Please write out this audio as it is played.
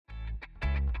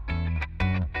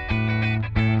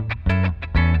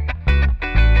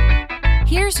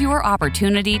your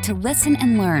opportunity to listen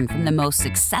and learn from the most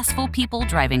successful people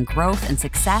driving growth and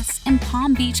success in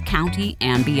Palm Beach County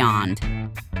and beyond.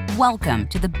 Welcome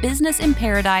to the Business in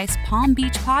Paradise Palm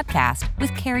Beach podcast with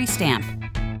Carrie Stamp,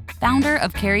 founder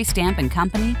of Carrie Stamp &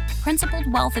 Company,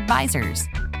 Principled Wealth Advisors.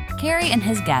 Carrie and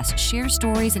his guests share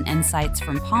stories and insights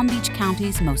from Palm Beach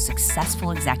County's most successful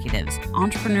executives,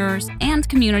 entrepreneurs, and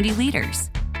community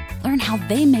leaders. Learn how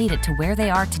they made it to where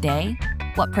they are today,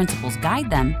 what principles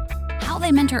guide them, how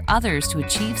they mentor others to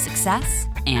achieve success,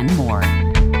 and more.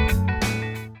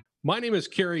 My name is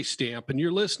Carrie Stamp, and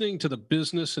you're listening to the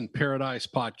Business in Paradise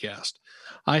podcast.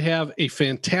 I have a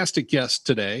fantastic guest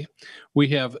today. We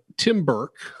have Tim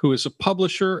Burke, who is a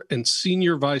publisher and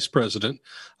senior vice president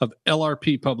of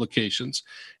LRP Publications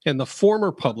and the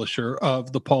former publisher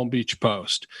of the Palm Beach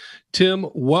Post. Tim,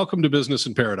 welcome to Business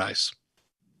in Paradise.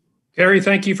 Carrie,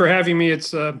 thank you for having me.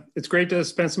 It's great to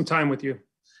spend some time with you.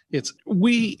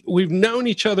 We've known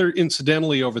each other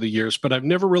incidentally over the years, but I've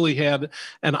never really had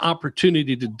an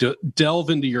opportunity to delve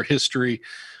into your history,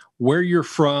 where you're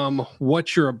from,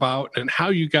 what you're about, and how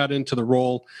you got into the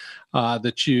role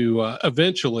that you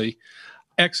eventually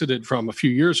exited from a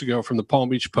few years ago from the Palm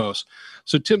Beach Post.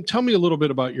 So, Tim, tell me a little bit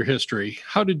about your history.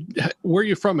 Where are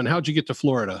you from, and how'd you get to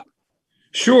Florida?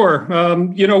 Sure.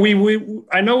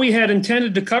 I know we had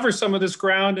intended to cover some of this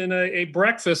ground in a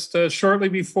breakfast shortly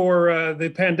before the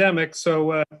pandemic.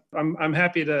 So I'm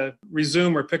happy to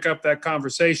resume or pick up that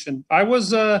conversation. I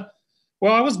was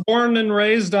born and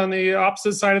raised on the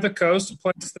opposite side of the coast, a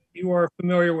place that you are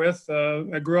familiar with.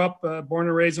 I grew up born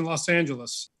and raised in Los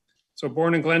Angeles. So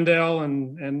born in Glendale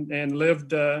and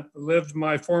lived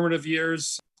my formative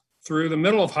years through the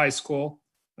middle of high school.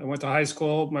 I went to high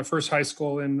school, my first high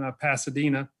school in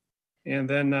Pasadena, and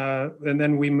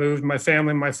then we moved. My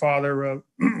family, my father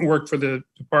worked for the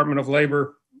Department of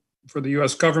Labor for the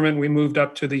U.S. government. We moved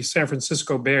up to the San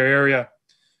Francisco Bay Area,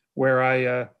 where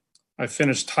I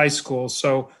finished high school.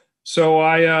 So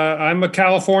I'm a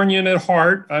Californian at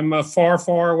heart. I'm far,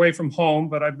 far away from home,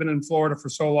 but I've been in Florida for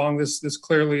so long. This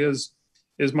clearly is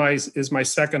my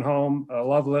second home. I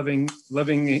love living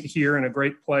here in a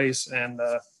great place,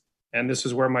 and this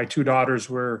is where my two daughters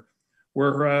were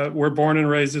born and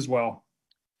raised as well.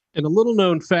 And a little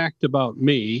known fact about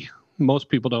me, most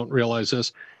people don't realize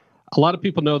this. A lot of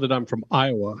people know that I'm from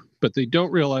Iowa, but they don't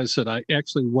realize that I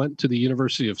actually went to the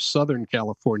University of Southern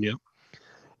California.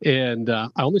 And I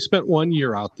only spent 1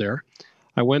 year out there.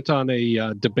 I went on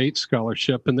a debate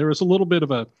scholarship, and there was a little bit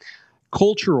of a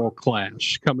cultural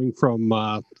clash coming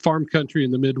from farm country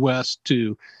in the Midwest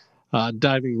to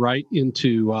diving right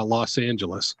into Los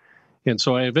Angeles. And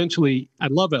so I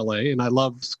love LA and I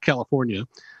love California,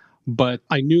 but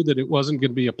I knew that it wasn't going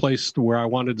to be a place where I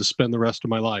wanted to spend the rest of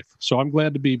my life. So I'm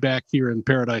glad to be back here in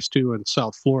Paradise 2 in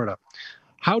South Florida.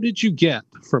 How did you get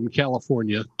from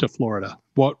California to Florida?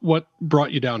 What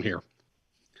brought you down here?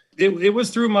 It was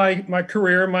through my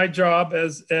career, my job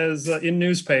as in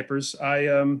newspapers.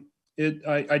 I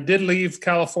did leave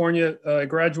California. I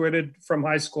graduated from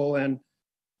high school, and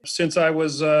since I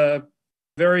was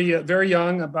very, very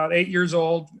young, about 8 years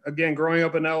old, again, growing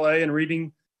up in LA and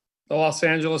reading the Los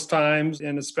Angeles Times,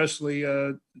 and especially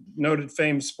noted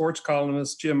famed sports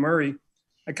columnist Jim Murray,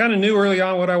 I kind of knew early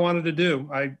on what I wanted to do.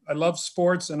 I loved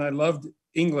sports and I loved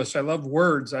English. I loved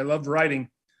words. I loved writing.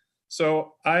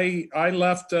 So I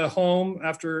left home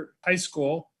after high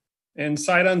school and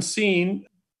sight unseen,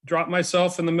 dropped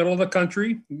myself in the middle of the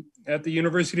country at the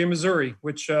University of Missouri,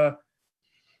 which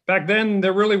back then,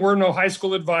 there really were no high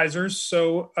school advisors,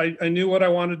 so I knew what I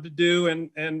wanted to do,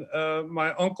 and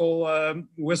my uncle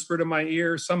whispered in my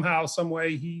ear somehow, some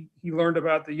way he learned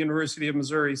about the University of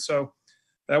Missouri. So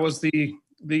that was the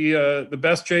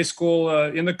best J school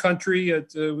in the country.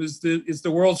 It's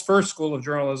the world's first school of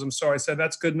journalism. So I said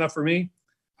that's good enough for me.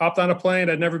 Hopped on a plane.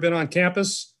 I'd never been on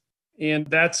campus, and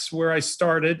that's where I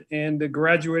started and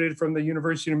graduated from the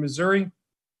University of Missouri.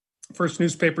 First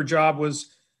newspaper job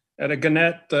was at a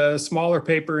Gannett, smaller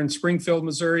paper in Springfield,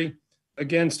 Missouri.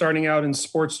 Again, starting out in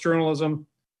sports journalism.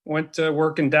 Went to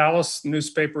work in Dallas,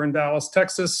 newspaper in Dallas,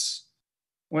 Texas.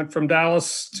 Went from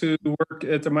Dallas to work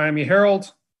at the Miami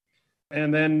Herald.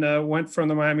 And then went from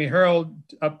the Miami Herald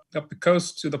up the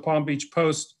coast to the Palm Beach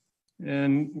Post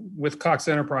and with Cox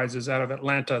Enterprises out of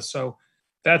Atlanta. So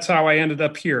that's how I ended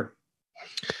up here.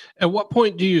 At what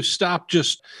point do you stop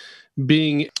just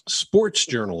being sports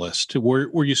journalist?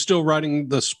 Were you still writing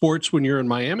the sports when you're in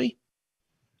Miami?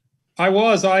 I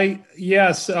was. I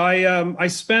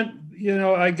spent,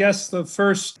 I guess the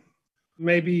first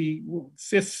maybe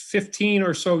 15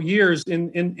 or so years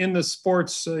in the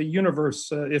sports universe,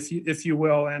 if you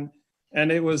will,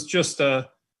 and it was just a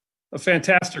a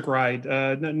fantastic ride.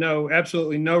 No,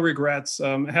 absolutely no regrets.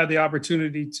 I had the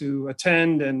opportunity to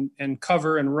attend and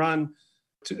cover and run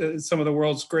some of the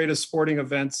world's greatest sporting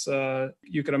events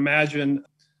you could imagine.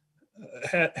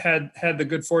 Had the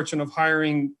good fortune of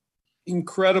hiring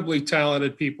incredibly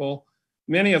talented people,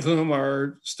 many of whom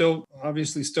are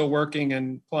obviously still working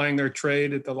and plying their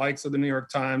trade at the likes of the New York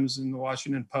Times and the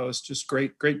Washington Post. Just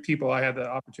great people I had the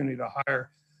opportunity to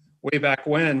hire way back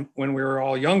when we were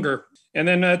all younger. And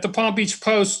then at the Palm Beach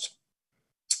Post,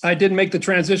 I did make the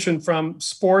transition from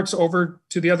sports over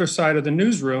to the other side of the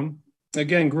newsroom.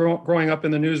 Again, growing up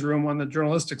in the newsroom on the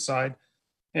journalistic side,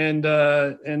 and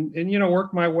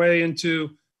worked my way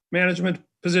into management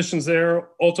positions there.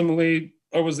 Ultimately,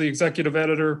 I was the executive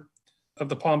editor of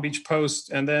the Palm Beach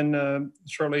Post, and then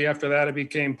shortly after that, I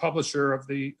became publisher of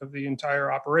the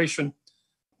entire operation.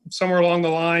 Somewhere along the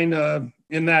line,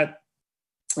 in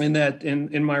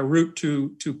my route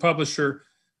to publisher,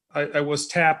 I was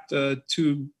tapped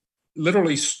to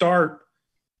literally start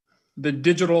the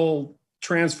digital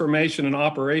transformation and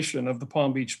operation of the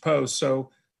Palm Beach Post.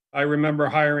 So I remember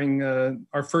hiring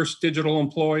our first digital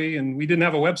employee, and we didn't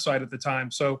have a website at the time.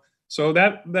 So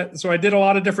I did a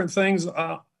lot of different things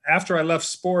after I left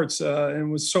sports,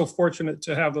 and was so fortunate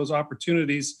to have those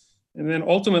opportunities. And then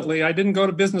ultimately, I didn't go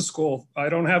to business school. I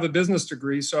don't have a business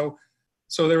degree, so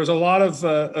there was a lot of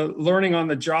learning on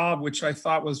the job, which I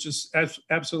thought was just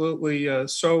absolutely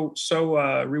so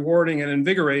rewarding and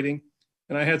invigorating.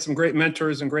 And I had some great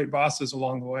mentors and great bosses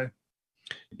along the way.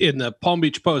 In the Palm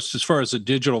Beach Post, as far as the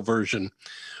digital version,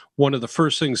 one of the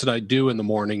first things that I do in the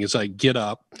morning is I get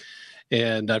up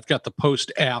and I've got the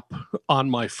Post app on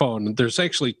my phone. There's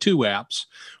actually two apps.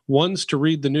 One's to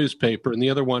read the newspaper and the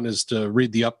other one is to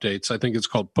read the updates. I think it's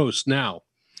called Post Now.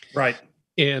 Right.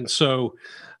 And so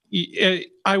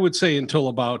I would say until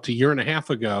about a year and a half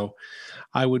ago,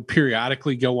 I would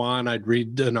periodically go on, I'd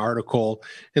read an article,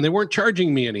 and they weren't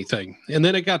charging me anything. And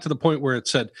then it got to the point where it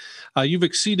said, you've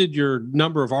exceeded your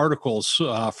number of articles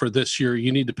for this year.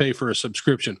 You need to pay for a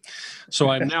subscription. So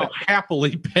I'm now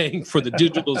happily paying for the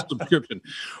digital subscription.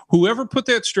 Whoever put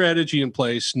that strategy in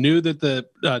place knew that the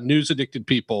news-addicted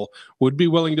people would be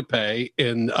willing to pay,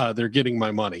 and they're getting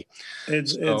my money.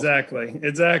 Exactly.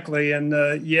 And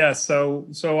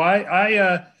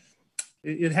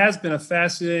it has been a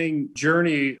fascinating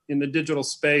journey in the digital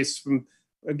space from,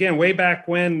 again, way back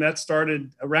when. That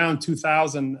started around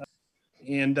 2000,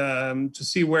 and to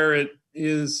see where it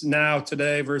is now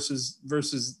today versus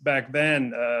back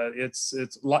then,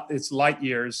 it's light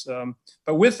years.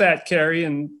 But with that, Kerry,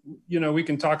 and we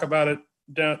can talk about it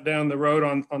down the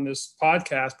road on this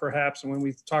podcast, perhaps, and when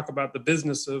we talk about the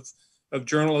business of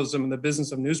journalism and the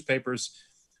business of newspapers,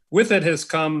 with it has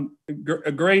come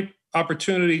a great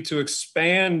opportunity to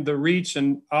expand the reach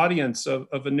and audience of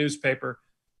a newspaper.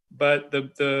 But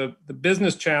the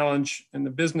business challenge and the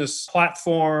business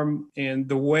platform and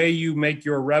the way you make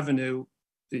your revenue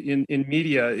in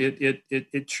media,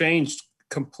 it changed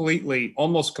completely,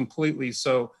 almost completely.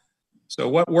 So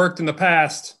what worked in the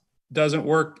past doesn't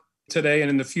work today and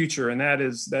in the future. And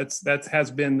that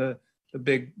has been the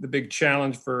big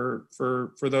challenge for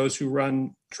those who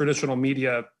run traditional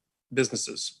media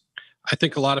businesses. I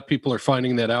think a lot of people are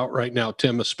finding that out right now,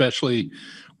 Tim, especially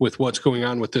with what's going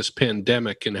on with this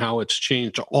pandemic and how it's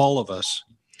changed all of us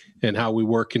and how we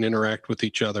work and interact with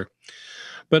each other.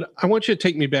 But I want you to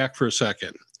take me back for a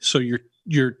second. So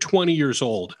you're 20 years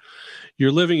old.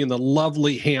 You're living in the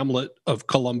lovely hamlet of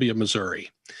Columbia,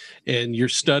 Missouri, and you're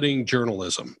studying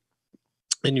journalism.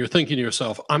 And you're thinking to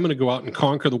yourself, I'm going to go out and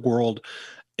conquer the world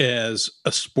as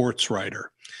a sports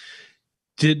writer.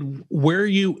 Did where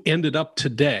you ended up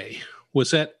today, was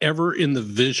that ever in the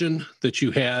vision that you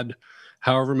had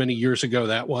however many years ago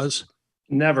that was?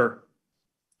 Never,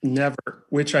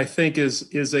 which I think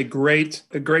is a great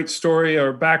story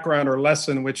or background or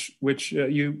lesson, which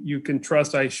you can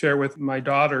trust I share with my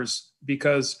daughters,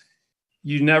 because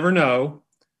you never know.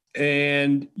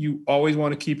 And you always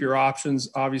want to keep your options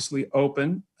obviously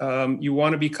open. You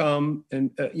want to become,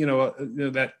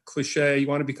 that cliche, you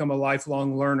want to become a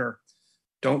lifelong learner.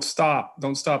 Don't stop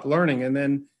learning,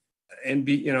 and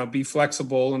be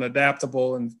flexible and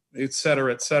adaptable, and et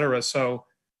cetera, et cetera. So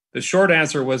the short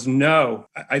answer was no.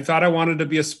 I thought I wanted to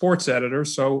be a sports editor.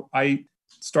 So I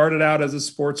started out as a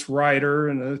sports writer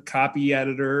and a copy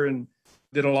editor and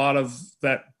did a lot of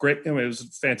that great, it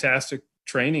was fantastic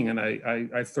training, and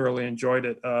I thoroughly enjoyed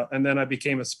it. And then I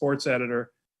became a sports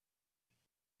editor.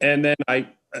 And then I,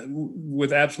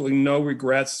 with absolutely no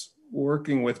regrets,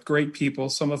 working with great people,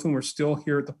 some of whom are still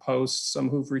here at the Post, some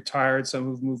who've retired, some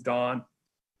who've moved on.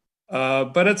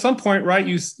 But at some point, right,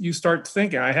 you start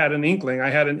thinking, I had an inkling,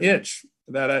 I had an itch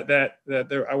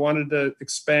I wanted to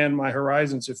expand my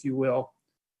horizons, if you will.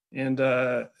 And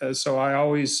so I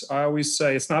always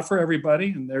say it's not for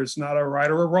everybody, and there's not a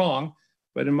right or a wrong.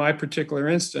 But in my particular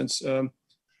instance,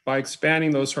 by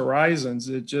expanding those horizons,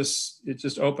 it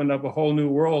just opened up a whole new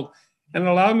world, and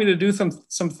allowed me to do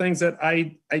some things that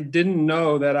I didn't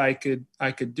know that I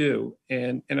could do.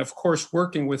 And of course,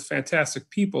 working with fantastic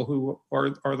people who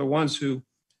are the ones who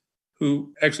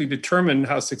actually determine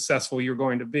how successful you're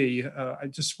going to be. I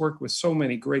just worked with so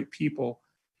many great people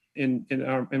in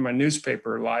my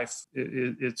newspaper life.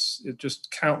 It's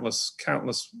just countless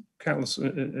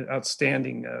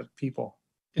outstanding people.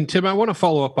 And Tim, I want to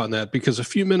follow up on that, because a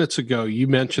few minutes ago, you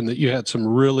mentioned that you had some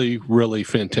really, really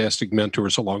fantastic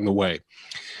mentors along the way.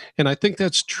 And I think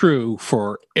that's true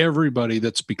for everybody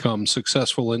that's become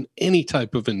successful in any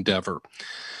type of endeavor,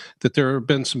 that there have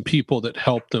been some people that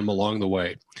helped them along the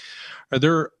way. Are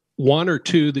there one or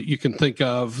two that you can think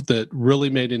of that really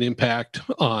made an impact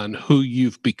on who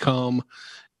you've become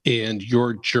and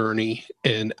your journey?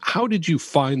 And how did you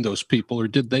find those people, or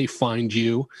did they find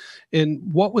you? And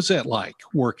what was that like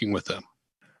working with them?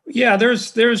 Yeah,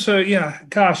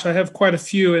 gosh, I have quite a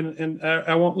few, and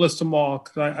I won't list them all,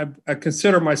 because I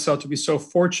consider myself to be so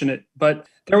fortunate. But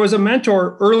there was a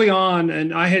mentor early on,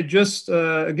 and I had just,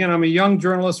 again, I'm a young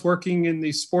journalist working in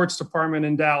the sports department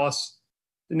in Dallas,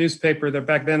 the newspaper. That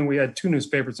back then we had two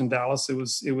newspapers in Dallas. It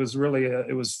was really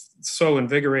it was so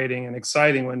invigorating and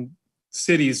exciting when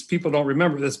cities, people don't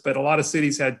remember this, but a lot of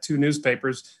cities had two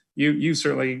newspapers. You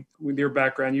certainly, with your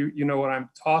background, you know what I'm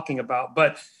talking about.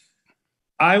 But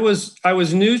I was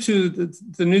new to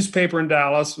the newspaper in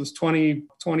Dallas, was 20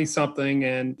 something,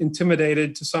 and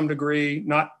intimidated to some degree,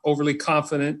 not overly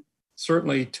confident,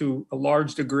 certainly to a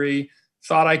large degree,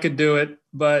 thought I could do it.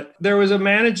 But there was a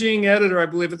managing editor, I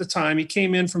believe at the time. He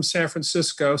came in from San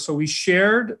Francisco, so we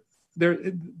shared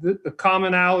the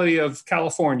commonality of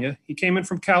California. He came in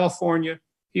from California.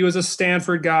 He was a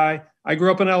Stanford guy. I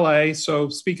grew up in LA. So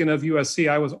speaking of USC,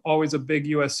 I was always a big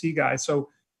USC guy. So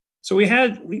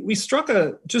we struck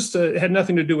had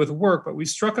nothing to do with work, but we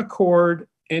struck a chord,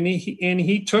 and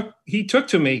he took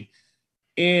to me.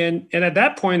 And at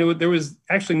that point, there was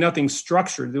actually nothing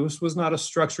structured. This was not a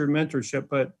structured mentorship,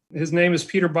 but his name is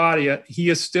Peter Badia. He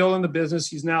is still in the business.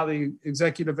 He's now the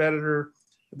executive editor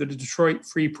of the Detroit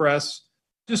Free Press.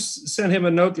 Just sent him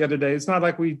a note the other day. It's not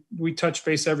like we touch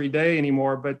base every day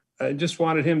anymore, but I just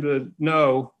wanted him to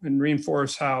know and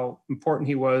reinforce how important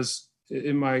he was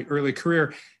in my early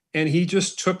career. And he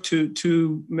just took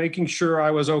to making sure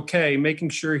I was okay, making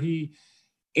sure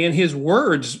and his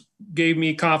words gave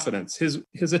me confidence.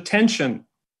 His attention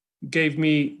gave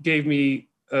me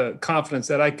confidence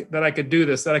that I could do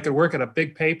this, that I could work at a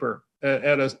big paper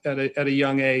at a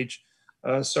young age.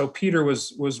 So Peter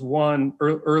was one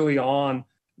early on.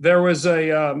 There was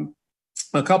a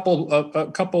couple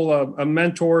of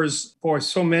mentors, boy,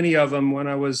 so many of them, when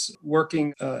I was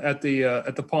working at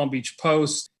the Palm Beach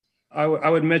Post. I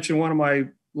would mention one of my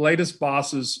latest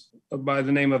bosses by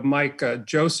the name of Mike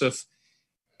Joseph.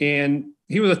 And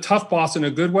he was a tough boss in a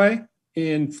good way,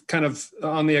 and kind of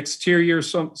on the exterior,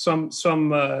 some found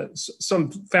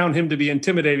him to be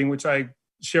intimidating, which I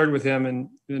shared with him, and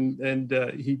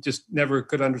he just never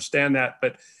could understand that.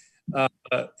 But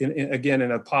again,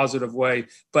 in a positive way.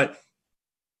 But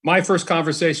my first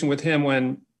conversation with him,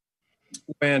 when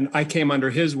I came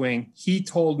under his wing, he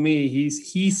told me,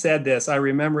 he said this, I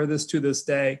remember this to this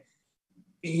day.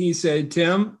 He said,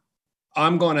 "Tim,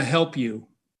 I'm going to help you.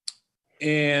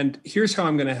 And here's how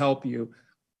I'm going to help you.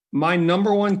 My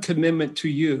number one commitment to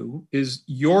you is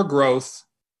your growth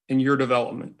and your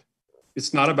development.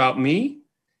 It's not about me.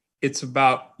 It's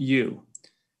about you."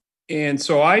 And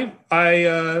so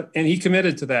and he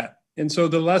committed to that. And so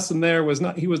the lesson there was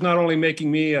he was not only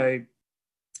making me a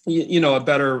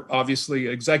better, obviously,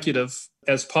 executive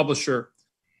as publisher,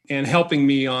 and helping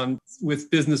me with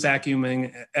business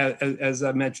acumen. As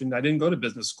I mentioned, I didn't go to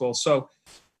business school.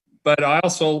 But I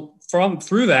also,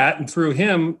 through that and through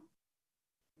him,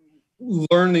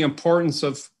 learned the importance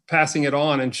of passing it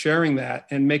on and sharing that,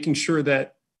 and making sure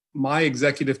that my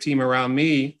executive team around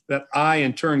me, that I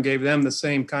in turn gave them the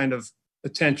same kind of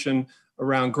attention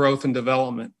around growth and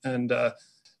development. And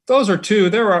those are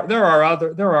two. There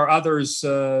are others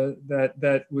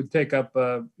that would take up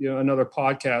another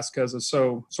podcast, because it's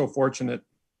so fortunate.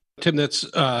 Tim,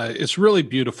 it's really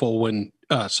beautiful when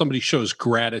somebody shows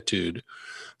gratitude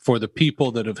for the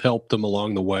people that have helped them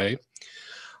along the way.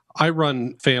 I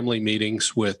run family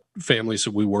meetings with families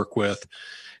that we work with,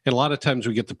 and a lot of times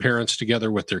we get the parents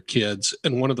together with their kids,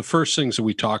 and one of the first things that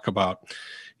we talk about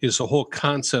is the whole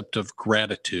concept of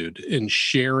gratitude and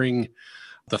sharing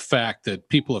the fact that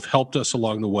people have helped us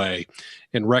along the way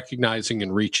and recognizing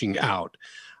and reaching out.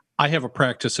 I have a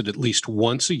practice that at least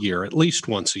once a year,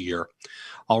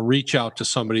 I'll reach out to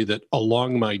somebody that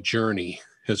along my journey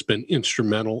has been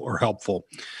instrumental or helpful,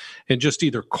 and just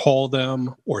either call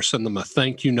them or send them a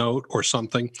thank you note or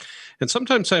something. And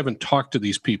sometimes I haven't talked to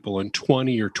these people in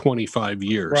 20 or 25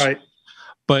 years. Right.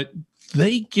 But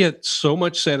they get so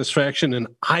much satisfaction, and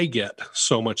I get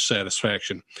so much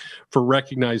satisfaction for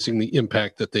recognizing the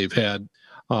impact that they've had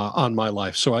on my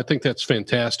life. So I think that's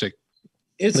fantastic.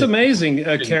 It's amazing,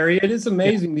 Kerry. It is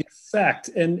amazing, the effect.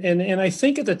 And I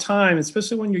think at the time,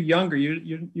 especially when you're younger,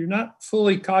 you're not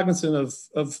fully cognizant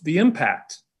of the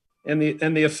impact and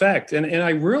the effect. And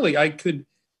I could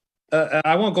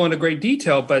I won't go into great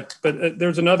detail, but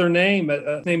there's another name.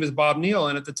 His name is Bob Neal,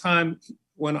 and at the time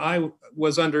when I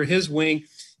was under his wing,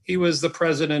 he was the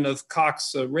president of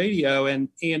Cox Radio, and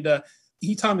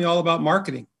he taught me all about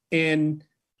marketing. And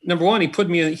number one,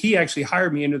 he actually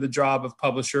hired me into the job of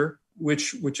publisher,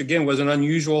 which again was an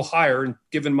unusual hire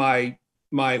given my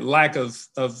lack of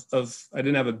I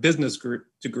didn't have a business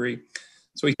degree.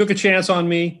 So he took a chance on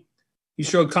me. He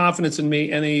showed confidence in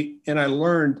me, and I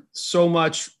learned so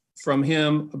much from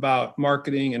him about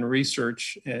marketing and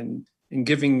research and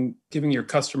giving your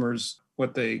customers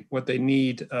what they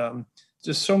need.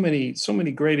 Just so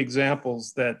many great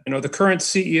examples that, the current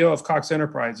CEO of Cox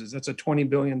Enterprises, that's a $20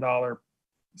 billion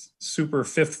super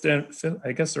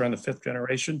I guess they're on the fifth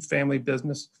generation family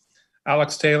business.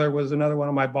 Alex Taylor was another one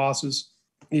of my bosses.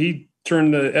 He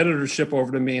turned the editorship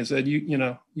over to me and said,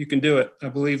 you can do it. I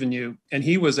believe in you. And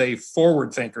he was a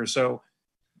forward thinker. So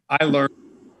I learned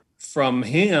from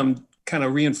him, kind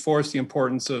of reinforced the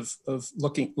importance of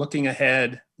looking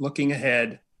ahead.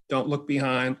 Don't look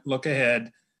behind, look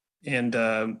ahead.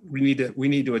 And we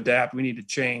need to adapt. We need to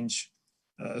change.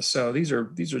 So these are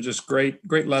just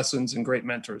great lessons and great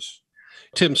mentors.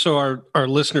 Tim, so our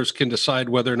listeners can decide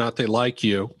whether or not they like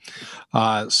you.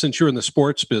 Since you're in the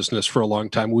sports business for a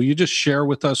long time, will you just share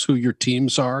with us who your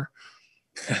teams are?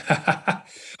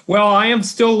 Well, I am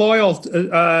still loyal.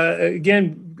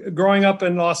 Again, growing up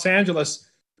in Los Angeles,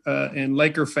 and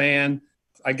Laker fan,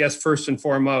 I guess first and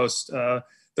foremost.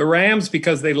 The Rams,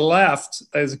 because they left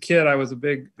as a kid, I was a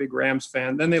big Rams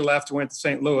fan. Then they left and went to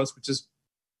St. Louis, which is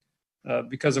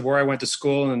because of where I went to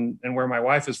school and where my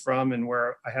wife is from, and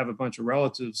where I have a bunch of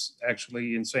relatives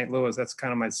actually in St. Louis. That's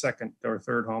kind of my second or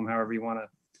third home, however you want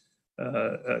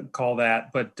to call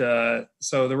that. But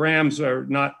so the Rams are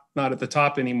not at the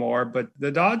top anymore. But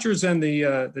the Dodgers and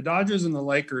the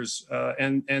Lakers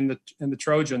and the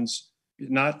Trojans,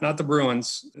 not the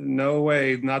Bruins. No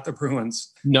way, not the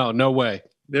Bruins. No way.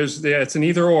 It's an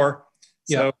either or.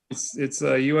 Yeah. So it's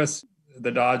US,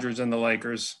 the Dodgers and the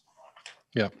Lakers.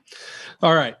 Yeah.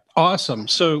 All right. Awesome.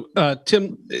 So,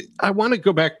 Tim, I want to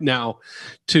go back now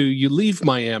to you leave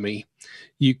Miami,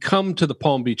 you come to the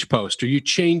Palm Beach Post. Are you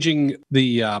changing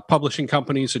the publishing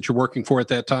companies that you're working for at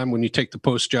that time when you take the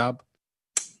Post job?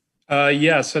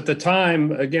 Yes. At the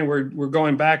time, again, we're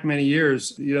going back many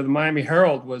years. The Miami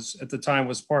Herald was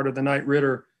part of the Knight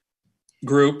Ridder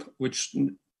group, which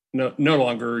no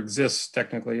longer exists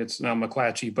technically. It's now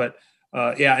McClatchy, but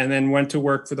and then went to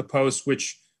work for the Post,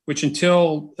 which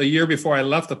until a year before I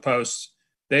left the Post,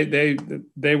 they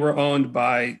were owned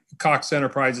by Cox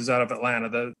Enterprises out of Atlanta,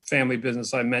 the family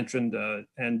business I mentioned,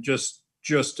 and just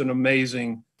an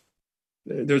amazing.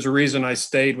 There's a reason I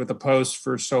stayed with the Post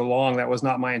for so long. That was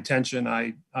not my intention.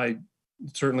 I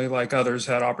certainly, like others,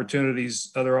 had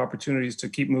other opportunities to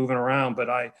keep moving around,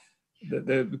 but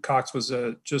the Cox was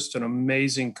just an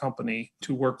amazing company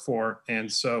to work for,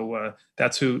 and so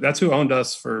that's who owned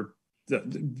us for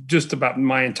just about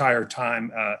my entire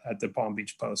time at the Palm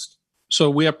Beach Post. So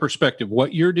we have perspective.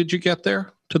 What year did you get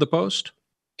there to the Post?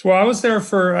 Well, I was there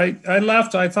I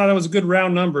left, I thought it was a good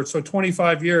round number. So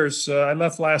 25 years. I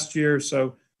left last year.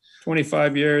 So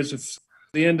 25 years, if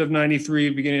the end of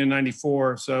 93, beginning of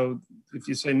 94. So if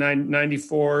you say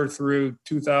 94 through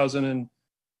 2000, and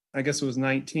I guess it was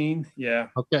 19. Yeah.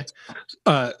 Okay.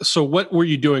 So what were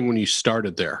you doing when you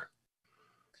started there?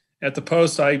 At the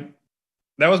Post,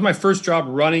 that was my first job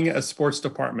running a sports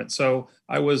department. So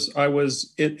I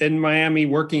was in Miami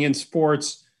working in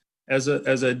sports as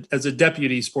a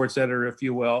deputy sports editor, if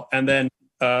you will. And then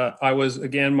I was,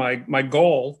 again, my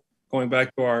goal, going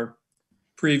back to our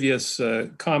previous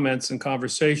comments and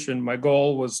conversation, my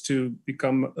goal was to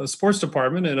become a sports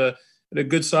department at a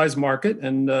good sized market.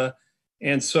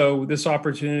 And so this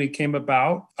opportunity came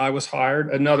about. I was hired,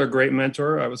 another great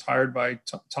mentor. I was hired by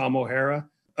Tom O'Hara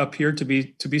up here to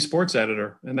be sports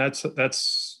editor. And that's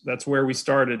where we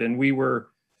started. And we were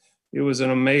it was an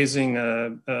amazing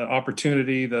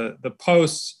opportunity. The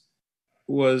Post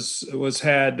we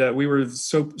were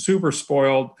so super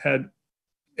spoiled.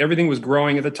 Everything was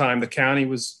growing at the time. The county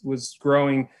was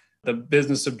growing. The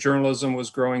business of journalism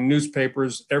was growing.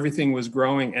 Newspapers, everything was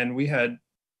growing, and we had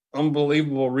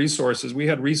unbelievable resources. We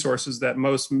had resources that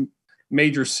most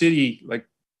major city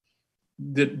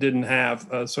didn't have.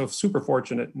 So super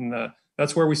fortunate, and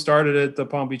that's where we started at the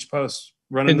Palm Beach Post,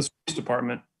 running the sports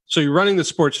department. So you're running the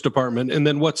sports department, and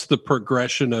then what's the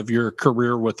progression of your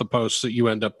career with the Post that you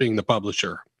end up being the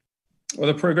publisher? Well,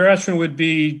 the progression would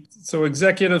be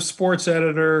executive sports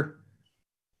editor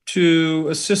to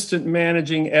assistant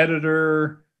managing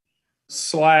editor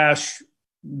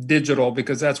 / digital,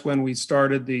 because that's when we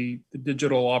started the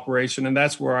digital operation. And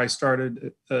that's where I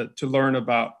started to learn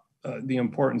about the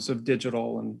importance of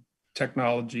digital and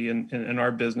technology in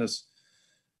our business.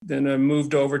 Then I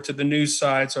moved over to the news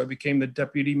side. So I became the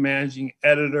deputy managing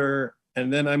editor.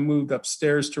 And then I moved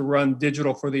upstairs to run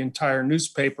digital for the entire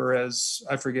newspaper as,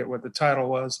 I forget what the title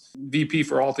was, VP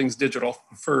for all things digital,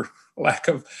 for lack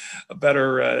of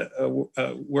better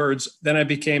words. Then I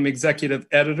became executive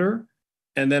editor,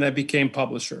 and then I became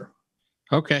publisher.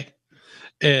 Okay.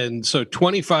 And so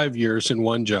 25 years in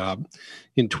one job.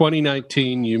 In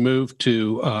 2019, you moved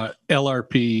to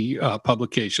LRP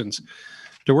Publications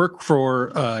to work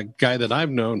for a guy that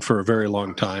I've known for a very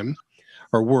long time,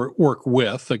 or work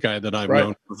with a guy that I've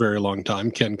known for a very long time,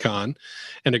 Ken Kahn,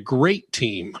 and a great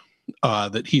team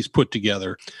that he's put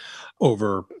together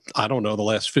over, I don't know, the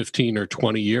last 15 or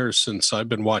 20 years since I've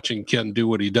been watching Ken do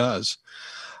what he does.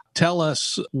 Tell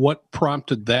us what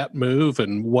prompted that move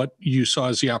and what you saw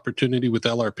as the opportunity with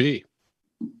LRP.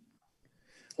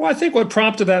 Well, I think what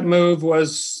prompted that move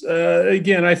was,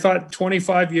 again, I thought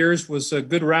 25 years was a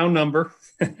good round number.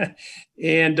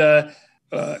 And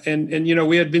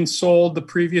we had been sold the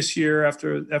previous year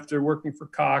after working for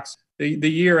Cox. The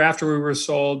year after we were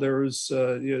sold, there was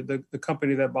the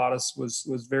company that bought us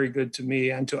was very good to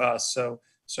me and to us.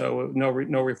 So no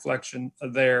reflection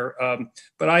there.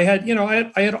 But I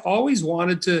had always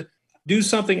wanted to do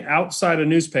something outside of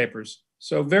newspapers.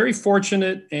 So very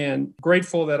fortunate and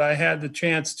grateful that I had the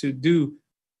chance to do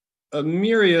a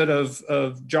myriad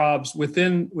of jobs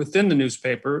within the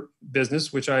newspaper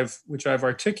business, which I've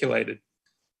articulated.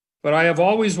 But I have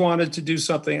always wanted to do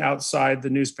something outside the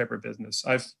newspaper business.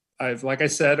 I've like I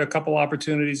said, a couple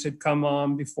opportunities had come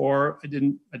on before. I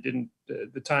didn't.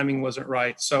 The timing wasn't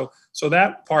right. So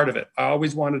that part of it, I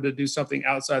always wanted to do something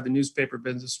outside the newspaper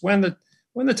business when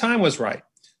the time was right.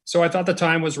 So I thought the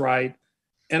time was right,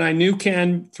 and I knew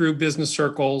Ken through business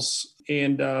circles.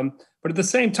 And but at the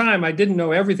same time, I didn't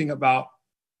know everything about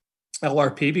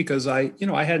LRP because I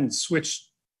hadn't switched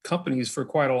companies for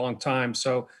quite a long time.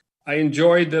 So I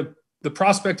enjoyed the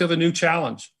prospect of a new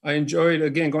challenge. I enjoyed,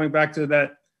 again, going back to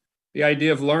the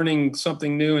idea of learning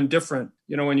something new and different.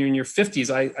 When you're in your 50s,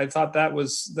 I thought that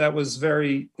was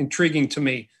very intriguing to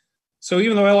me. So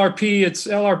even though LRP, it's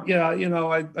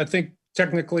LRP, I think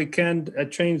technically Ken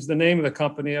had changed the name of the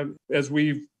company as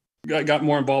we got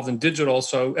more involved in digital.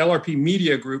 So LRP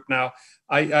Media Group now.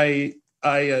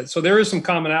 So there is some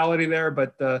commonality there,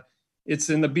 but it's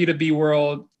in the B2B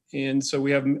world. And so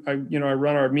I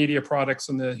run our media products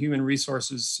and the human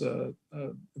resources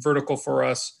vertical for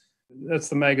us. That's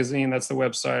the magazine, that's the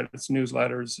website, it's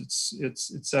newsletters, it's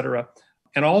et cetera.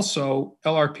 And also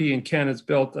LRP and Ken has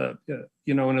built an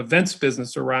events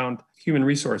business around human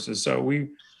resources. So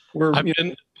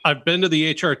I've been to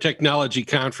the HR Technology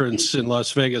Conference in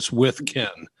Las Vegas with Ken.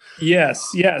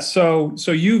 Yes. So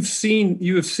you have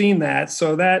seen that.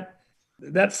 So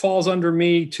that falls under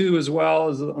me too, as well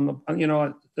as on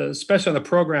the especially on the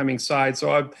programming side.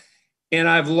 So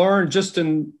I've learned just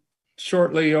in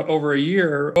shortly over a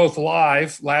year, both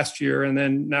live last year, and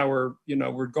then now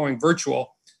we're going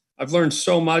virtual. I've learned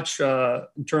so much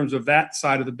in terms of that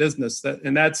side of the business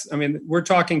we're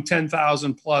talking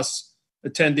 10,000 plus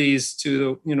attendees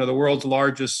to the world's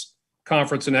largest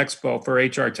conference and expo for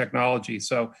HR technology.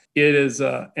 So it is,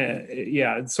 so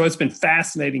it's been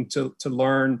fascinating to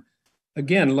learn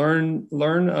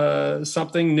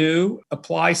something new,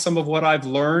 apply some of what I've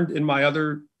learned in my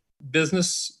other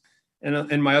business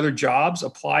and in my other jobs,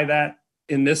 apply that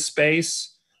in this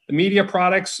space. The media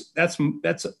products,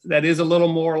 that is a little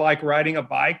more like riding a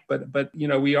bike, but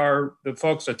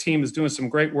the team is doing some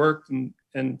great work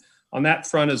and on that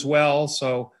front as well.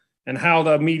 So, and how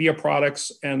the media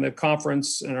products and the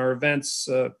conference and our events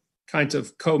kind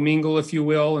of commingle, if you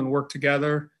will, and work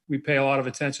together. We pay a lot of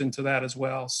attention to that as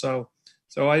well. So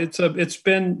it's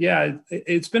been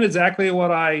exactly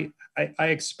what I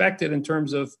expected in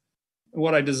terms of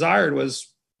what I desired.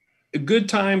 Was a good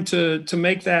time to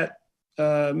make that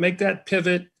make that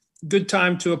pivot. Good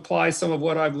time to apply some of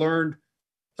what I've learned,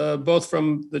 both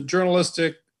from the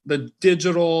journalistic, the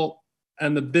digital,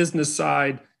 and the business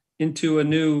side into a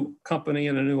new company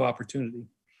and a new opportunity.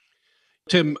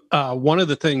 Tim, one of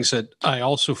the things that I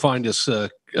also find is a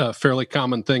fairly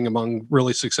common thing among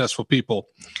really successful people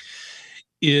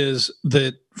is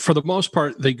that for the most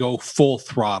part, they go full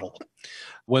throttle,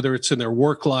 whether it's in their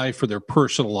work life or their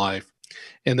personal life.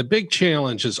 And the big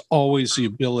challenge is always the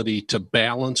ability to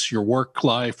balance your work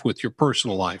life with your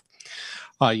personal life.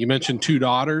 You mentioned 2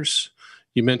 daughters.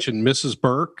 You mentioned Mrs.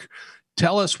 Burke.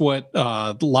 Tell us what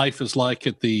life is like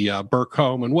at the Burke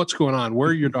home and what's going on. Where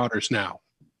are your daughters now?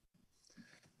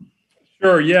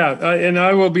 Sure, yeah, and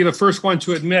I will be the first one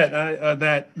to admit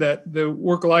that the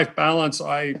work-life balance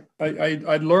I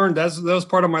learned that was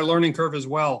part of my learning curve as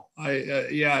well.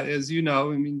 As you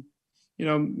know, I mean,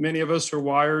 many of us are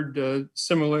wired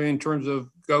similarly in terms of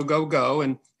go,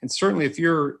 and certainly if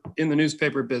you're in the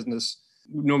newspaper business,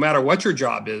 no matter what your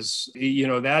job is,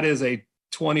 that is a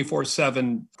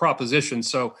 24/7 proposition.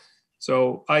 So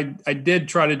I did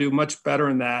try to do much better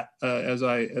in that as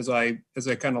I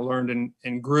kind of learned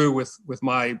and grew with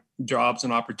my jobs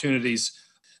and opportunities.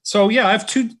 So yeah, I have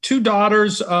two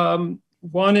daughters.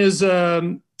 One is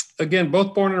again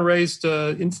both born and raised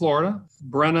in Florida.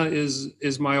 Brenna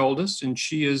is my oldest, and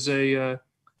she is a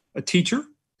teacher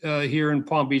here in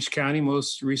Palm Beach County,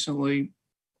 most recently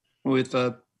with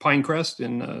Pinecrest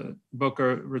in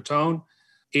Boca Raton.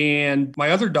 And my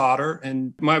other daughter,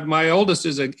 and my oldest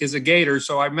is a Gator.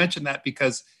 So I mentioned that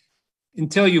because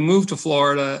until you move to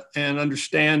Florida and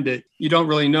understand it, you don't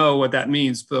really know what that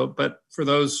means. But for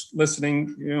those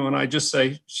listening, when I just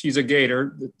say she's a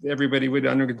Gator, everybody would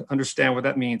understand what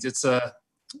that means.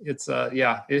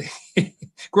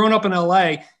 Growing up in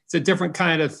LA, it's a different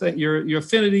kind of thing. Your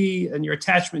affinity and your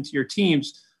attachment to your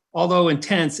teams, although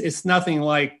intense, it's nothing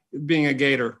like being a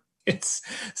Gator.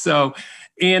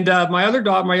 My other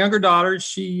daughter, my younger daughter,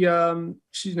 she's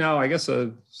now, I guess,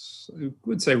 I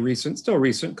would say still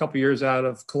recent, a couple years out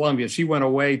of Columbia. She went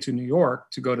away to New York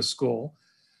to go to school.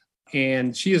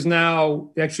 And she is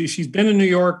now, actually, she's been in New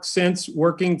York since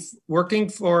working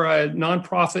for a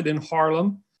nonprofit in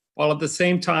Harlem, while at the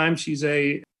same time, she's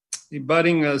a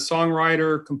budding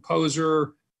songwriter,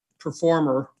 composer,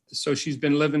 performer. So she's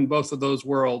been living both of those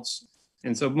worlds.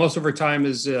 And so most of her time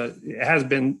she's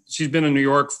been in New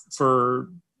York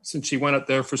since she went up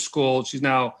there for school.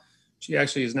 She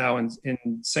actually is now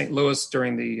in St. Louis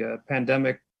during the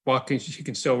pandemic. She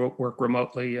can still work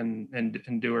remotely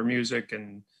and do her music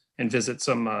and visit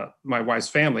some my wife's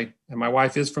family. And my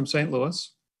wife is from St.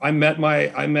 Louis. I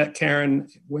met Karen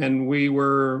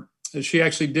when she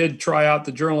actually did try out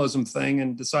the journalism thing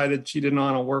and decided she didn't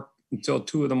want to work until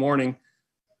 2 a.m.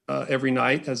 Every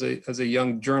night as a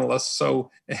young journalist. So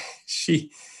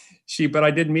but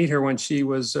I did meet her when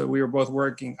we were both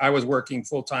working. I was working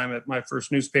full time at my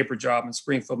first newspaper job in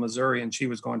Springfield, Missouri, and she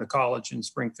was going to college in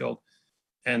Springfield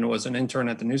and was an intern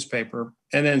at the newspaper.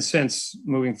 And then since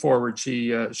moving forward,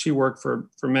 she worked for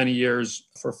many years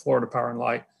for Florida Power and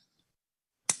Light.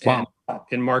 Wow.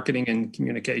 In marketing and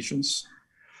communications.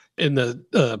 In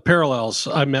the parallels,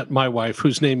 I met my wife,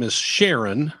 whose name is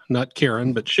Sharon, not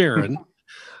Karen, but Sharon,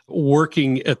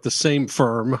 working at the same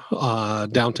firm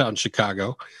downtown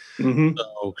Chicago. Mm-hmm.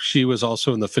 So she was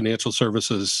also in the financial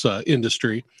services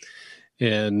industry.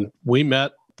 And we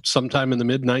met sometime in the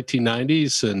mid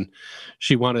 1990s, and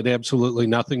she wanted absolutely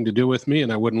nothing to do with me,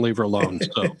 and I wouldn't leave her alone.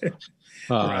 So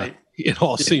right. it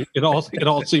all seemed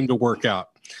to work out.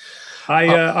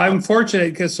 I'm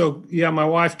fortunate because my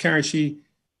wife Karen,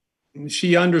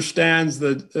 she understands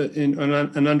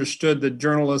and understood the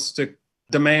journalistic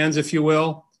demands, if you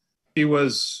will. She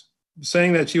was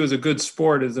saying that she was a good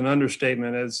sport is an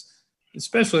understatement,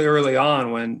 especially early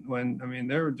on when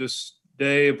there were just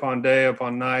day upon day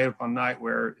upon night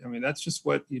where, that's just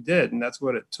what you did and that's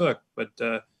what it took. But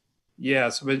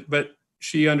but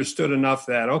she understood enough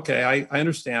that, okay, I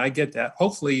understand. I get that.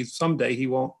 Hopefully someday he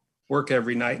won't work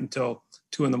every night until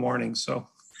 2 a.m. So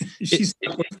she's.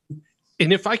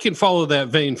 And if I can follow that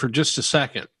vein for just a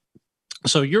second.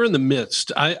 So you're in the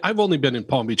midst. I've only been in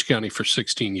Palm Beach County for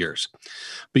 16 years,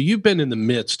 but you've been in the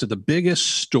midst of the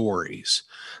biggest stories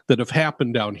that have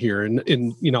happened down here. And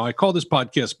I call this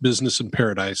podcast Business in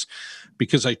Paradise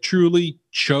because I truly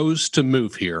chose to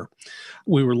move here.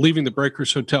 We were leaving the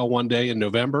Breakers Hotel one day in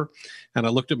November, and I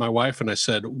looked at my wife and I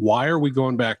said, why are we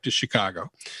going back to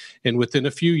Chicago? And within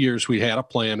a few years, we had a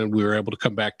plan and we were able to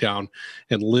come back down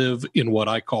and live in what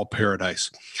I call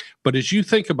paradise. But as you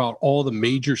think about all the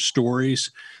major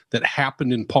stories that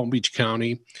happened in Palm Beach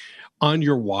County on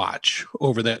your watch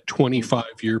over that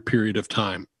 25-year period of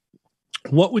time,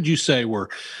 what would you say were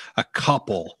a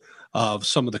couple of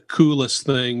some of the coolest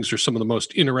things or some of the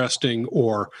most interesting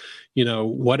or,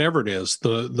 whatever it is,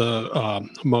 the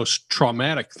most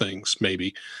traumatic things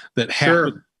maybe that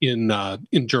happened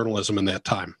in journalism in that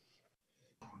time?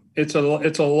 It's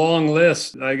a long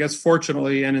list, I guess,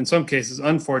 fortunately, and in some cases,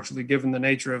 unfortunately, given the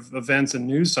nature of events and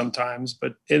news sometimes.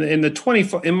 But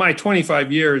in my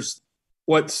 25 years,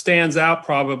 what stands out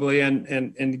probably,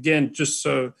 and again, just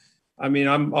so,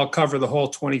 I'll cover the whole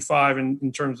 25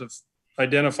 in terms of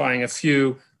identifying a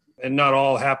few, and not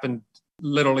all happened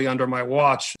literally under my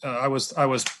watch. I was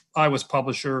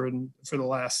publisher for the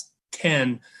last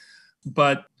 10,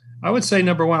 but I would say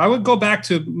number one, I would go back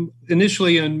to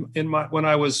initially when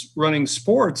I was running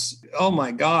sports. Oh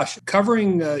my gosh,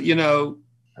 covering,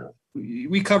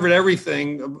 we covered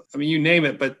everything. You name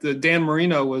it, but the Dan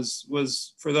Marino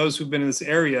was for those who've been in this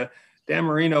area, Dan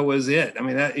Marino was it.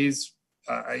 That he's,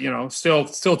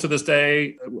 still to this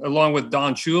day, along with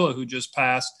Don Shula, who just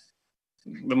passed,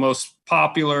 the most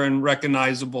popular and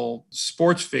recognizable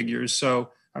sports figures. So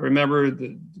I remember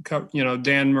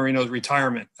Dan Marino's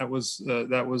retirement. That was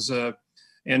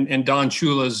and Don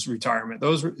Shula's retirement.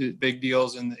 Those were big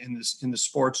deals in the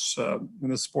sports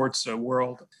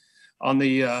world. On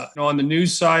the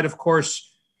news side, of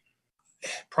course,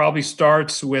 probably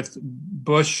starts with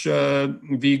Bush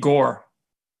v. Gore.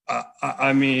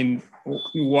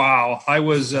 Wow!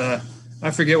 I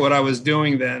forget what I was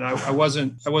doing then. I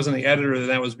wasn't the editor then.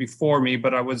 That was before me,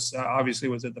 but I was obviously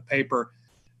was at the paper.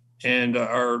 And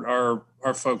our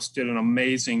folks did an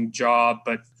amazing job.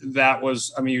 But that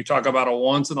was, you talk about a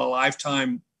once in a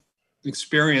lifetime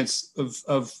experience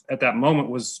of at that moment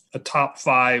was a top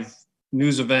 5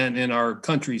 news event in our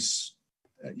country's,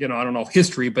 I don't know,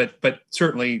 history, but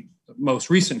certainly most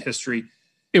recent history.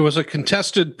 It was a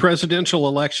contested presidential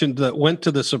election that went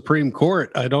to the Supreme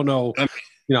Court. I don't know,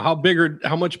 how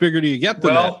much bigger do you get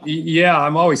than that? Yeah,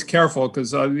 I'm always careful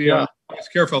because I was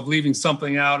careful of leaving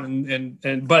something out,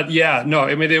 but yeah, no,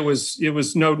 it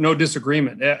was no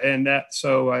disagreement, and that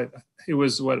it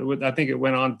was I think it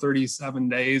went on 37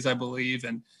 days, I believe,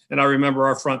 and I remember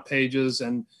our front pages,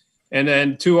 and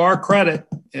then to our credit,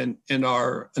 and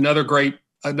another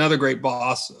great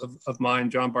boss of mine,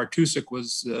 John Bartusek,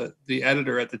 was the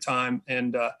editor at the time,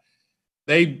 and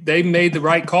they made the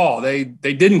right call. They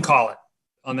didn't call it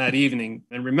on that evening,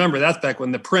 and remember that's back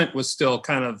when the print was still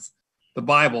kind of the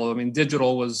Bible. We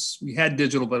had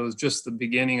digital, but it was just the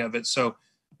beginning of it. So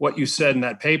what you said in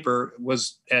that paper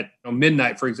was at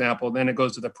midnight, for example, then it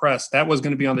goes to the press. That was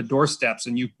going to be on the doorsteps,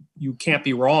 and you can't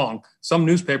be wrong. Some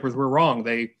newspapers were wrong.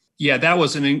 That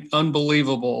was an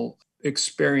unbelievable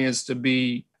experience to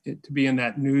be in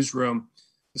that newsroom.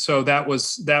 So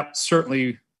that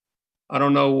certainly, I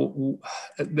don't know,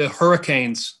 the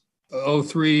hurricanes,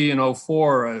 03 and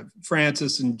 04,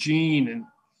 Francis and Jean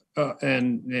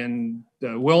and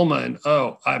Wilma,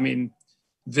 and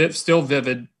still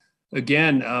vivid.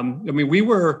 Again,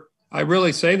 I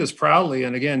really say this proudly,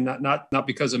 and again, not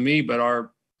because of me, but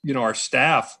our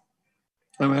staff.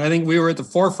 I think we were at the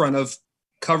forefront of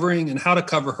covering and how to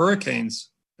cover hurricanes.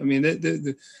 We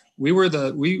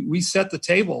set the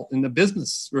table in the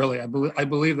business, really. I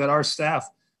believe that our staff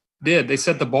did. They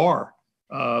set the bar.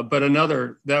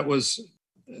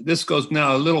 This goes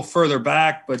now a little further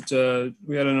back, but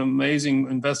we had an amazing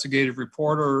investigative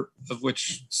reporter, of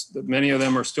which many of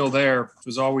them are still there. It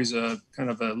was always a kind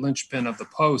of a linchpin of the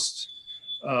Post.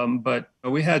 But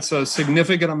we had a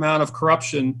significant amount of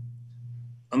corruption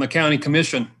on the county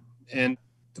commission, and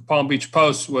the Palm Beach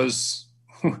Post was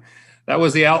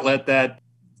the outlet that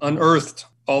unearthed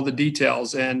all the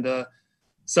details, and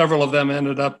several of them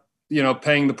ended up,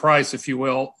 paying the price, if you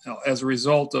will, as a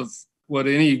result of what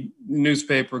any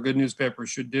good newspaper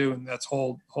should do, and that's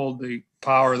hold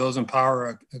those in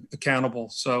power accountable.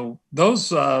 So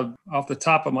those, off the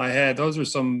top of my head, those are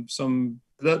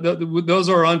those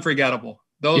are unforgettable.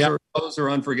 Those are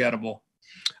unforgettable.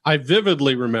 I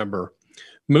vividly remember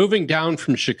moving down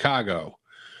from Chicago,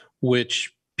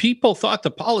 which people thought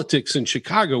the politics in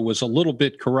Chicago was a little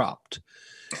bit corrupt,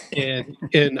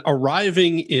 and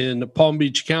arriving in Palm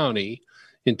Beach County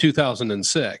in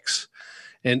 2006.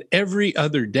 And every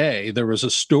other day, there was a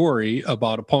story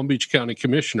about a Palm Beach County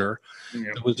commissioner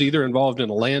that was either involved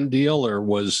in a land deal or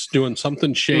was doing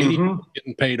something shady,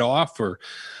 getting paid off, or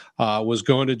was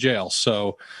going to jail.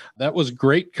 So that was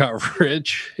great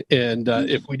coverage. And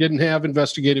if we didn't have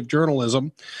investigative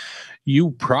journalism,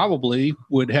 you probably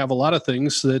would have a lot of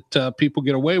things that people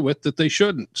get away with that they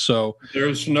shouldn't. So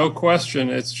there's no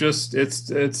question. It's just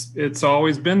it's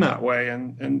always been that way.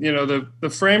 And the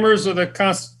framers of the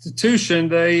Constitution,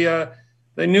 they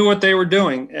knew what they were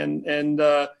doing, and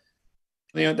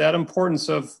that importance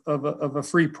of a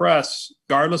free press,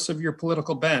 regardless of your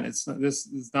political bent. This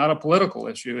is not a political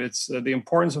issue. It's the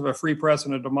importance of a free press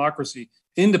in a democracy,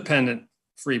 independent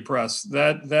free press.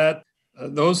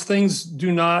 Those things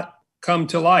do not come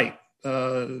to light.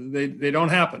 They don't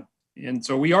happen. And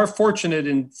so we are fortunate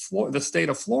in the state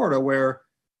of Florida, where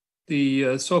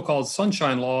the so-called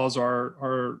sunshine laws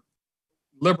are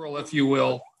liberal, if you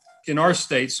will, in our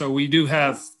state. So we do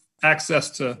have access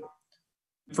to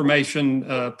information,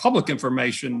 public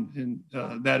information,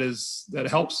 and that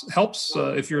helps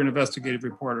if you're an investigative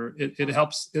reporter. It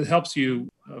helps you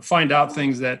find out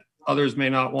things that others may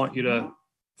not want you to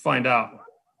find out.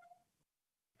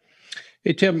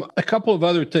 Hey, Tim, a couple of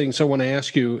other things I want to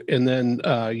ask you, and then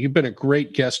you've been a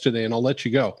great guest today, and I'll let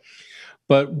you go.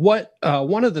 But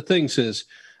one of the things is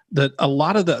that a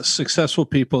lot of the successful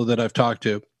people that I've talked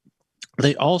to,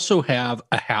 they also have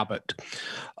a habit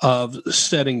of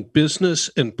setting business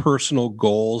and personal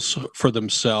goals for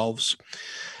themselves.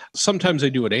 Sometimes they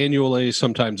do it annually,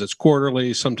 sometimes it's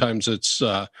quarterly, sometimes it's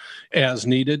as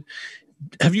needed.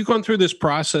 Have you gone through this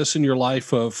process in your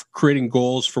life of creating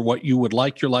goals for what you would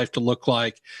like your life to look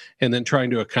like and then trying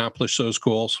to accomplish those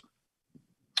goals?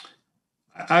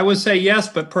 I would say yes,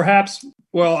 but perhaps,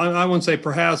 well, I wouldn't say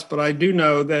perhaps, but I do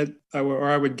know that, or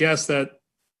I would guess that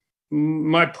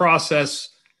my process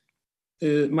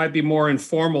might be more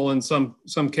informal in some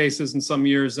cases in some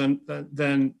years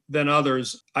than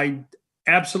others. I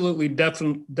absolutely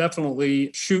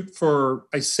definitely shoot for,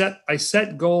 I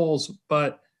set goals,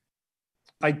 but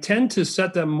I tend to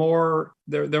set them more,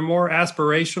 they're more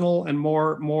aspirational and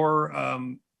more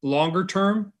longer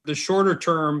term. The shorter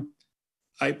term,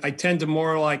 I tend to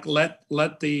more like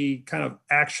let the kind of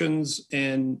actions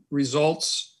and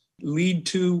results lead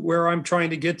to where I'm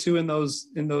trying to get to in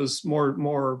those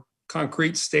more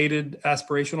concrete stated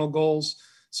aspirational goals.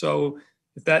 So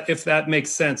if that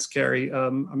makes sense, Carrie. I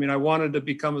mean, I wanted to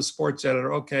become a sports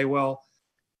editor. Okay, well,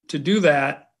 to do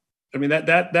that, I mean,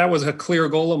 that was a clear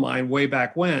goal of mine way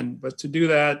back when. But to do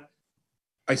that,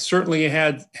 I certainly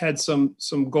had some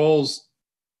goals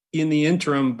in the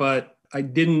interim, but I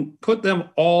didn't put them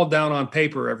all down on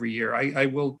paper every year. I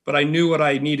will, but I knew what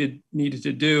I needed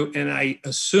to do, and I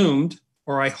assumed,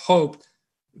 or I hoped,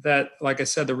 that, like I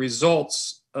said, the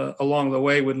results along the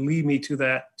way would lead me to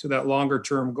that longer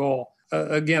term goal.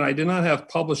 Again, I did not have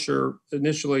publisher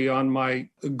initially on my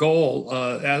goal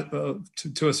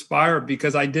to aspire,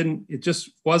 because it just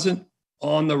wasn't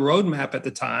on the roadmap at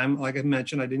the time. Like I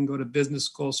mentioned, I didn't go to business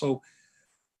school. So,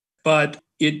 but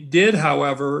it did,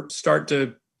 however,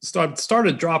 started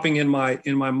dropping in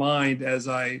my mind as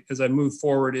I moved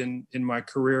forward in my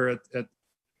career at the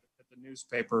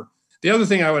newspaper. The other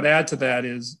thing I would add to that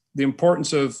is the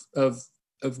importance of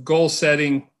goal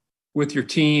setting with your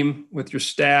team, with your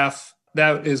staff.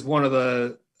 That is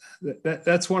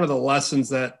that's one of the lessons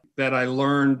that I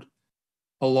learned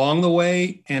along the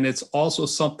way. And it's also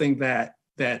something that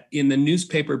in the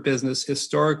newspaper business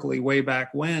historically, way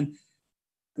back when,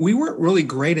 we weren't really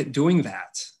great at doing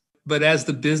that. But as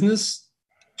the business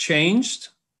changed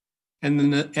and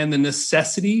the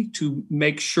necessity to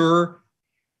make sure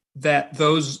that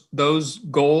those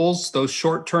goals, those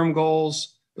short-term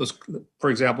goals, those, for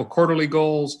example, quarterly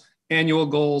goals, annual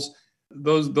goals,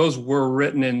 those were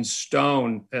written in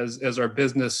stone as our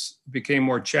business became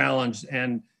more challenged,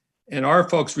 and our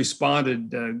folks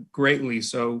responded greatly.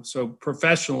 So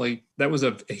professionally, that was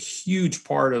a huge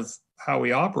part of how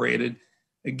we operated.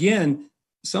 Again,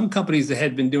 some companies that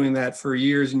had been doing that for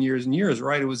years and years and years,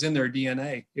 right? It was in their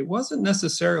DNA. It wasn't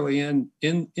necessarily in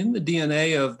the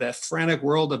DNA of that frantic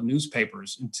world of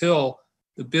newspapers until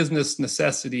the business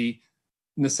necessities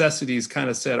kind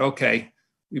of said, okay,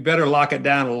 we better lock it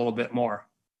down a little bit more.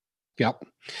 Yep.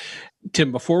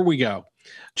 Tim, before we go,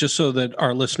 just so that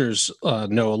our listeners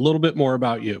know a little bit more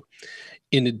about you,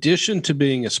 in addition to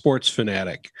being a sports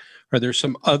fanatic, are there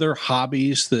some other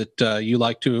hobbies that you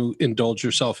like to indulge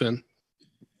yourself in?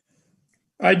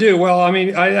 I do. Well, I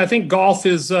mean, I think golf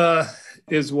is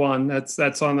one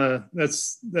that's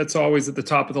always at the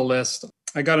top of the list.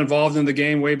 I got involved in the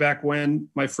game way back when.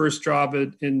 My first job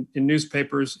in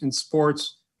newspapers in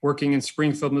sports, working in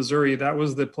Springfield, Missouri, that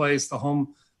was the place, the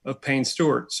home of Payne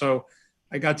Stewart. So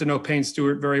I got to know Payne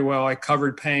Stewart very well. I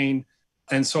covered Payne.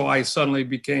 And so I suddenly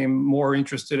became more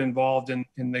involved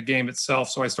in the game itself.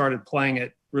 So I started playing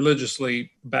it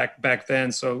religiously back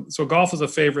then. So golf is a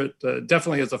favorite,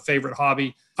 definitely is a favorite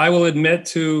hobby. I will admit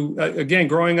to, again,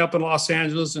 growing up in Los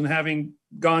Angeles and having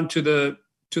gone to the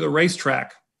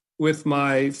racetrack with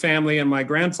my family and my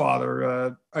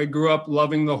grandfather, I grew up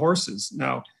loving the horses.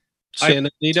 Now,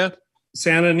 Santa Anita?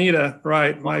 Santa Anita,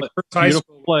 right? My first high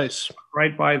Beautiful school, place.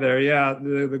 right by there. Yeah,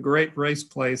 the great race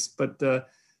place. But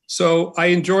so I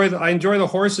enjoy the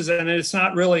horses, and it's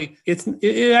not really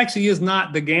it actually is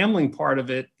not the gambling part of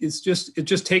it. It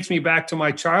just takes me back to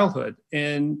my childhood,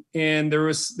 and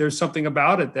there's something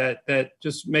about it that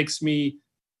just makes me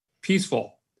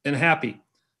peaceful and happy.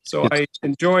 So I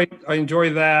enjoy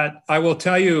that. I will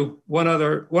tell you one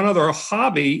other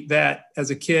hobby that as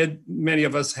a kid many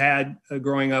of us had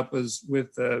growing up was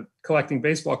with collecting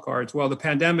baseball cards. Well, the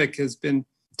pandemic has been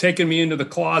taking me into the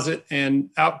closet, and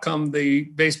out come the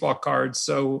baseball cards.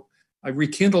 So I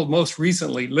rekindled most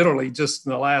recently, literally just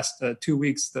in the last 2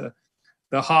 weeks, the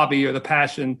hobby or the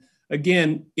passion.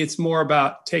 Again, it's more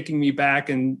about taking me back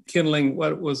and kindling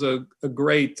what was a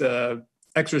great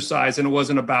exercise, and it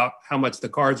wasn't about how much the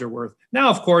cards are worth. Now,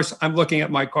 of course, I'm looking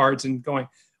at my cards and going,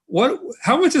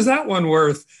 how much is that one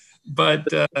worth? But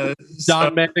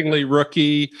Don Mattingly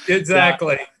rookie.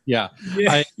 Exactly. Yeah.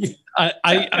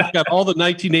 I've got all the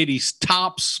 1980s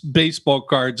Topps baseball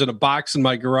cards in a box in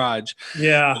my garage.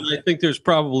 Yeah. And I think there's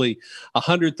probably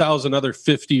 100,000 other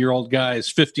 50-year-old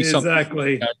guys, 50-something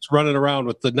exactly guys running around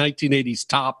with the 1980s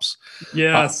Topps.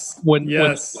 Yes. When it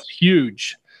was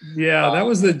huge. Yeah, that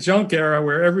was the junk era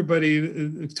where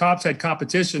everybody Topps had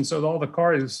competition, so all the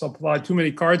cards supplied. Too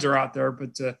many cards are out there,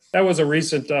 but that was a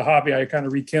recent hobby I kind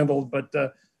of rekindled. But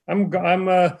I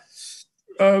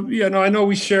know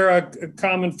we share a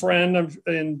common friend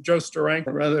in Joe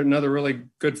Steranko, another really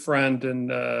good friend in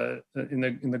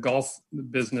the golf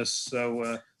business.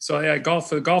 So yeah, golf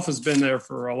has been there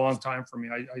for a long time for me.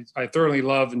 I thoroughly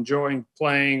love enjoying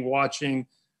playing, watching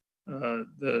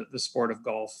the sport of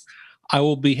golf. I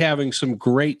will be having some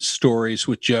great stories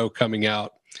with Joe coming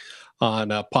out on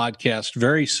a podcast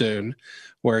very soon,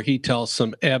 where he tells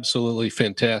some absolutely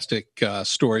fantastic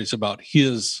stories about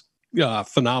his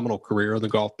phenomenal career in the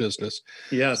golf business.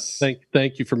 Yes.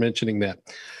 Thank you for mentioning that.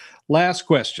 Last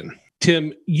question.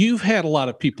 Tim, you've had a lot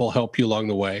of people help you along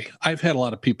the way. I've had a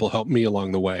lot of people help me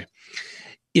along the way.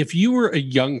 If you were a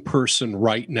young person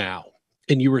right now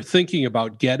and you were thinking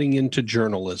about getting into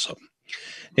journalism,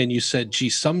 and you said, gee,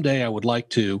 someday I would like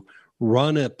to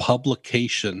run a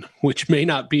publication, which may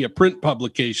not be a print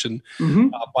publication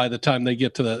by the time they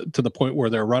get to the point where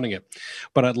they're running it,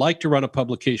 but I'd like to run a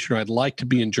publication, or I'd like to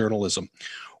be in journalism.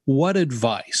 What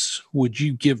advice would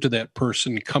you give to that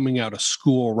person coming out of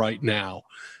school right now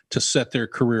to set their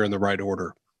career in the right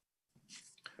order?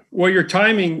 Well, your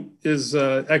timing is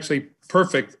actually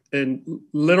perfect. And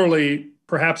literally,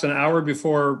 perhaps an hour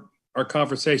before our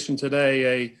conversation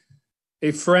today,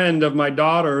 a friend of my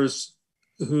daughter's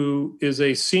who is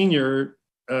a senior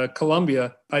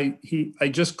Columbia, I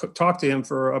just talked to him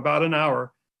for about an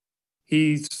hour.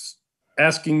 He's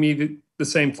asking me the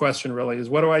same question, really, is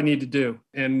what do I need to do?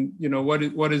 And,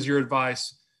 what is your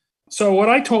advice? So what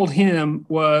I told him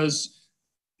was,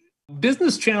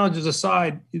 business challenges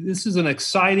aside, this is an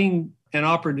exciting and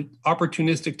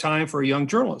opportunistic time for a young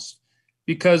journalist,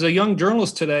 because a young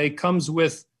journalist today comes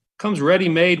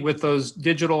ready-made with those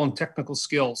digital and technical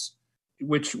skills,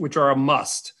 which are a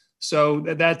must. So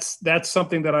that's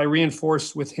something that I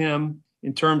reinforced with him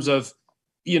in terms of,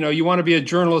 you want to be a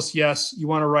journalist, yes. You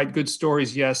want to write good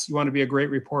stories, yes. You want to be a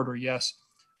great reporter, yes.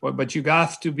 But you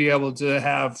got to be able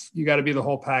to you got to be the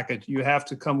whole package. You have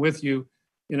to come with you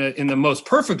in the most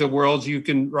perfect of worlds. You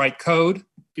can write code.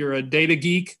 You're a data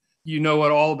geek. You know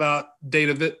it all about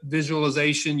data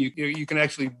visualization. You can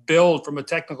actually build from a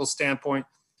technical standpoint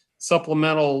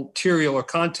supplemental material or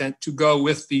content to go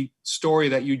with the story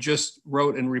that you just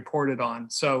wrote and reported on.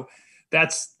 So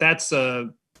that's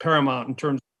paramount in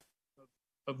terms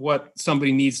of what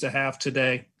somebody needs to have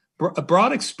today. A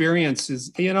broad experience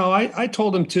is, I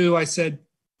told him too, I said,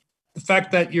 the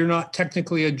fact that you're not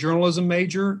technically a journalism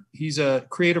major, he's a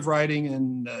creative writing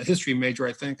and history major,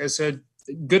 I think. I said,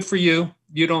 good for you.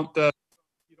 You don't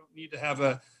need to have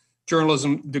a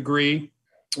journalism degree.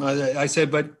 I said,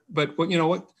 but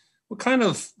what kind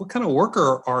of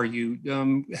worker are you?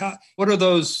 What are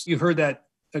those? You've heard that,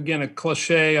 again, a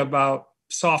cliche about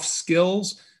soft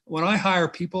skills. When I hire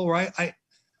people, right,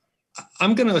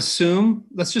 I'm going to assume,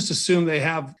 let's just assume they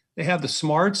have the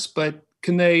smarts, but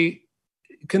can they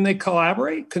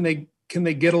collaborate? Can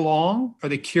they get along? Are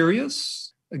they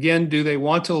curious? Again, do they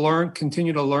want to learn,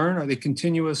 continue to learn? Are they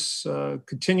continuous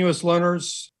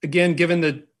learners? Again, given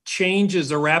the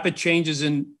rapid changes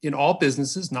in all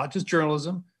businesses, not just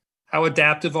journalism, how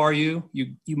adaptive are you?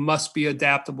 You must be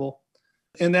adaptable.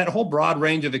 And that whole broad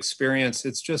range of experience,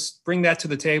 it's just bring that to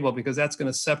the table, because that's going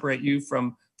to separate you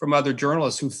from other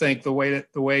journalists who think the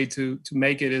way to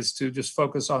make it is to just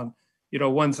focus on,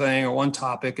 one thing or one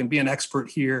topic and be an expert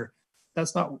here.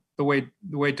 the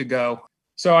way to go.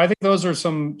 So I think those are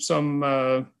some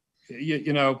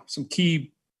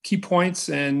key points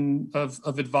and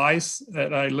of advice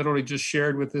that I literally just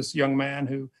shared with this young man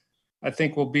who I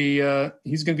think will be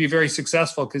he's going to be very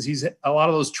successful because he's a lot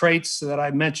of those traits that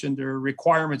I mentioned are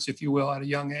requirements, if you will, at a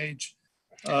young age.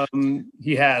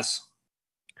 He has.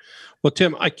 Well,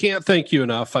 Tim, I can't thank you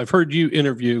enough. I've heard you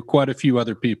interview quite a few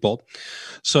other people.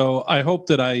 So I hope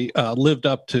that I lived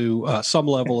up to some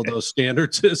level of those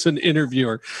standards as an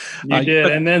interviewer. You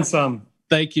did, and then some.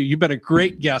 Thank you. You've been a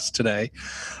great guest today.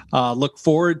 Look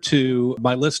forward to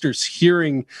my listeners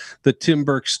hearing the Tim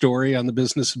Burke story on the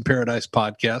Business in Paradise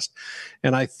podcast.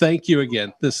 And I thank you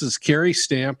again. This is Kerry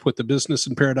Stamp with the Business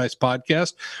in Paradise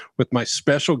podcast with my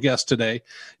special guest today,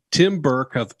 Tim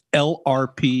Burke of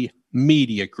LRP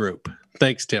Media Group.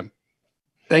 Thanks, Tim.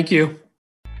 Thank you.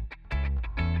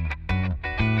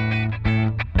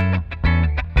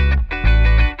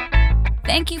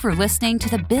 Thank you for listening to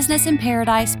the Business in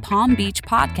Paradise Palm Beach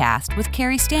podcast with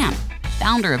Kerry Stamp,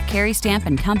 founder of Kerry Stamp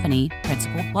 & Company,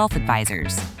 Principal Wealth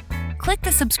Advisors. Click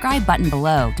the subscribe button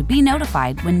below to be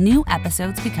notified when new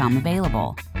episodes become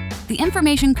available. The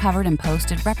information covered and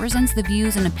posted represents the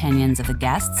views and opinions of the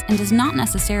guests and does not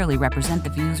necessarily represent the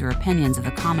views or opinions of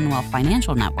the Commonwealth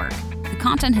Financial Network. The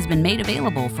content has been made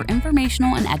available for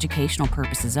informational and educational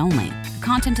purposes only. The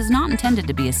content is not intended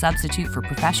to be a substitute for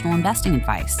professional investing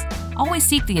advice. Always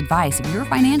seek the advice of your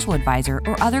financial advisor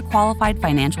or other qualified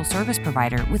financial service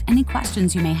provider with any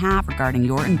questions you may have regarding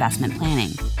your investment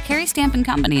planning. Kerry Stamp &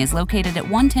 Company is located at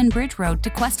 110 Bridge Road,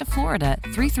 Tequesta, Florida,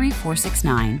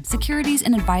 33469. Securities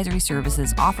and advisory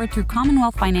services offered through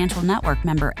Commonwealth Financial Network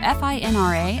member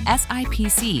FINRA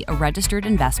SIPC, a registered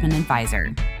investment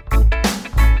advisor.